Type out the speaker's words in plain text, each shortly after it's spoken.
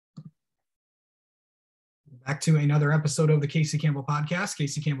Back to another episode of the Casey Campbell podcast.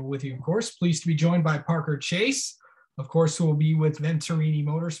 Casey Campbell with you, of course. Pleased to be joined by Parker Chase, of course, who will be with Venturini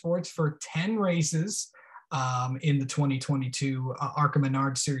Motorsports for 10 races in the 2022 ARCA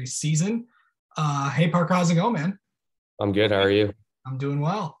Menard Series season. Hey, Parker, how's it going, man? I'm good. How are you? I'm doing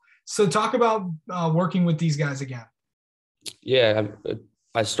well. So talk about working with these guys again. Yeah,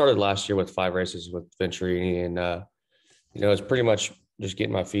 I started last year with 5 races with Venturini, and it's pretty much just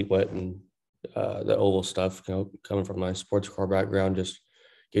getting my feet wet and the oval stuff. Coming from my sports car background, just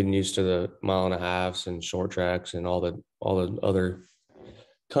getting used to the 1.5 miles and short tracks and all the other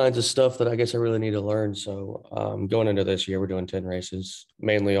kinds of stuff that I guess I really need to learn. So going into this year, we're doing 10 races,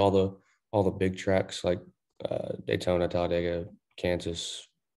 mainly all the big tracks like Daytona, Talladega, Kansas,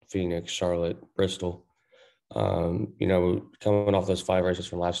 Phoenix, Charlotte, Bristol. Coming off those 5 races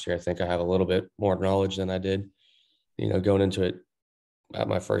from last year, I think I have a little bit more knowledge than I did, going into it at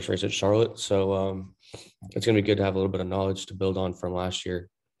my first race at Charlotte. So it's going to be good to have a little bit of knowledge to build on from last year.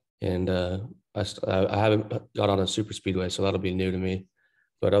 And I haven't got on a super speedway, so that'll be new to me.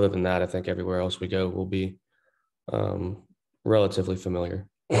 But other than that, I think everywhere else we go will be relatively familiar.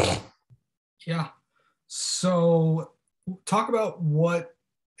 Yeah. So talk about what,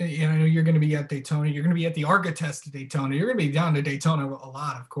 I know you're going to be at Daytona. You're going to be at the ARCA test at Daytona. You're going to be down to Daytona a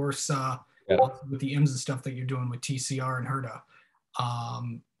lot, of course, with the IMS and stuff that you're doing with TCR and Herta.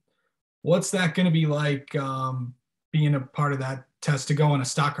 What's that going to be like being a part of that test to go on a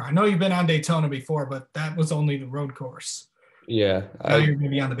stock car? I know you've been on Daytona before, but that was only the road course. Yeah. Now you're going to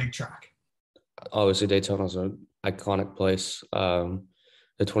be on the big track. Obviously, Daytona's an iconic place. The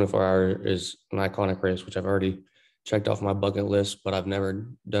 24-hour is an iconic race, which I've already checked off my bucket list, but I've never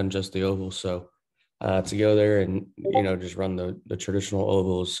done just the oval. So to go there and, just run the traditional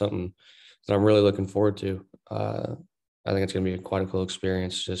oval is something that I'm really looking forward to. I think it's going to be quite a cool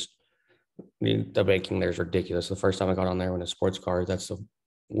experience. Just the banking there is ridiculous. The first time I got on there in a sports car, that's the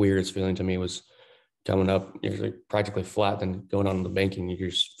weirdest feeling to me, was coming up. You're practically flat, then going on the banking, you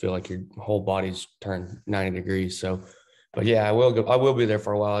just feel like your whole body's turned 90 degrees. So, but yeah, I will be there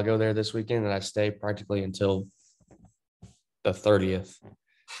for a while. I go there this weekend and I stay practically until the 30th.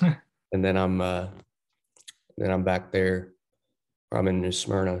 And then I'm back there. I'm in New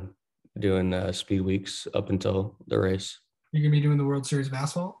Smyrna doing speed weeks up until the race. You're going to be doing the World Series of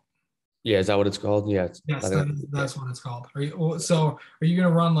Asphalt? Yeah, is that what it's called? Yeah. Yes, that's what it's called. Are you going to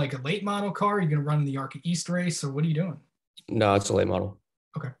run like a late model car? Are you going to run in the ARCA East race, or what are you doing? No, it's a late model.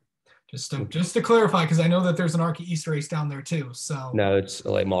 Okay. Just to clarify, because I know that there's an ARCA East race down there too. So no, it's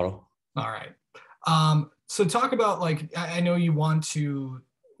a late model. All right. So talk about, like, I know you want to,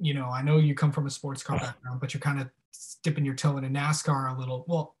 I know you come from a sports car background, but you're kind of dipping your toe into NASCAR a little.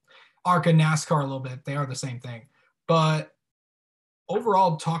 Well, ARCA, NASCAR a little bit. They are the same thing. But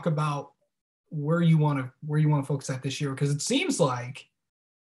overall, talk about where you want to focus at this year, because it seems like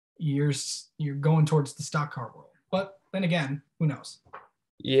you're going towards the stock car world. But then again, who knows?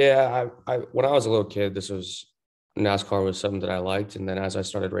 Yeah, I when I was a little kid, NASCAR was something that I liked, and then as I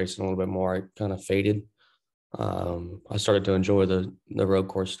started racing a little bit more, I kind of faded. I started to enjoy the road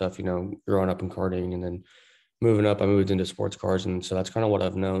course stuff, growing up in karting, and then moving up, I moved into sports cars, and so that's kind of what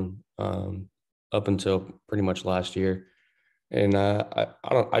I've known up until pretty much last year. And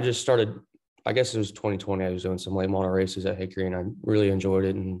I just started, I guess it was 2020, I was doing some late model races at Hickory, and I really enjoyed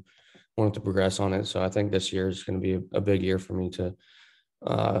it and wanted to progress on it. So I think this year is going to be a big year for me to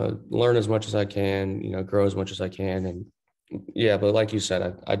learn as much as I can, grow as much as I can. And yeah, but like you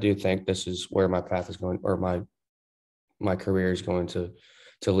said, I do think this is where my path is going, or my career is going to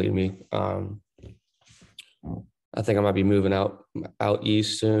lead me. I think I might be moving out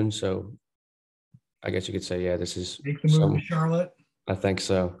east soon. So I guess you could say, yeah, this is make the move to Charlotte. I think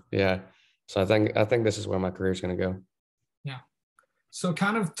so. Yeah. So I think this is where my career is going to go. Yeah. So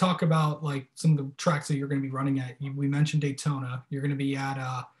kind of talk about like some of the tracks that you're going to be running at. We mentioned Daytona. You're going to be at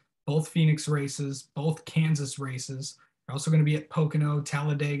both Phoenix races, both Kansas races. You're also going to be at Pocono,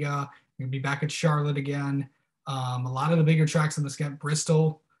 Talladega. You're going to be back at Charlotte again. A lot of the bigger tracks in the schedule,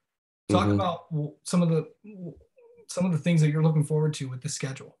 Bristol. Talk about some of the things that you're looking forward to with the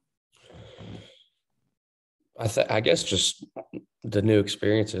schedule. I guess just the new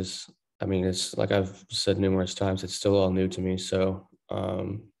experiences. I mean, it's like I've said numerous times, it's still all new to me. So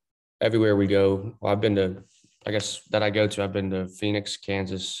everywhere we go, I've been to Phoenix,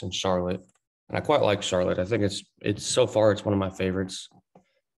 Kansas, and Charlotte. And I quite like Charlotte. I think it's so far, it's one of my favorites.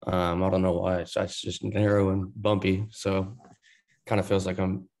 I don't know why. It's just narrow and bumpy. So kind of feels like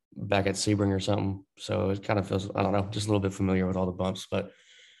I'm back at Sebring or something. So it kind of feels, I don't know, just a little bit familiar with all the bumps. But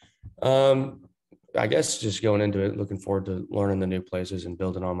I guess just going into it, looking forward to learning the new places and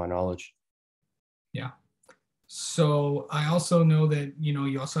building on my knowledge. Yeah. So I also know that,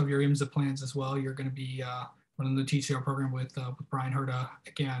 you also have your IMSA plans as well. You're going to be running the TCR program with Brian Herta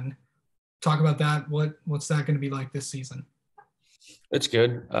again. Talk about that. What's that going to be like this season? It's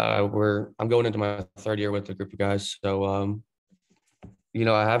good. I'm going into my third year with a group of guys. So,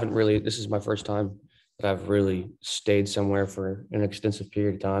 I haven't really, this is my first time that I've really stayed somewhere for an extensive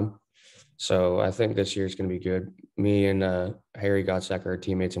period of time. So I think this year is going to be good. Me and Harry Gottsacker are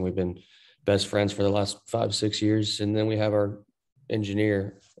teammates, and we've been best friends for the last 5-6 years. And then we have our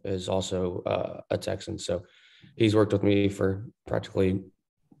engineer is also a Texan. So he's worked with me for practically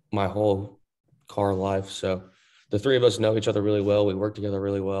my whole car life. So the three of us know each other really well. We work together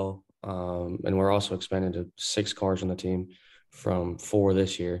really well. And we're also expanding to 6 cars on the team from 4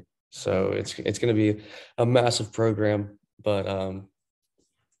 this year. So it's going to be a massive program, but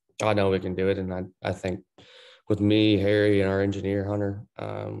I know we can do it. And I think with me, Harry, and our engineer, Hunter,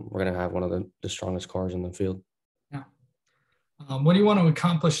 we're going to have one of the strongest cars in the field. Yeah. What do you want to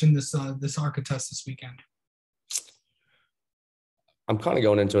accomplish in this ARCA test this weekend? I'm kind of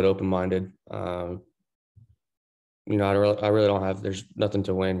going into it open-minded. I really don't have, there's nothing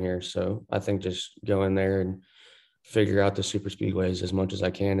to win here. So I think just go in there and figure out the super speedways as much as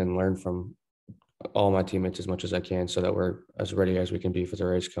I can and learn from all my teammates as much as I can so that we're as ready as we can be for the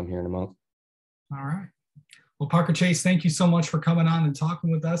race come here in a month. All right. Well, Parker Chase, thank you so much for coming on and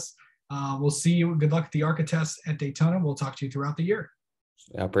talking with us. We'll see you. Good luck at the ARCA test at Daytona. We'll talk to you throughout the year.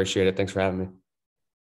 I appreciate it. Thanks for having me.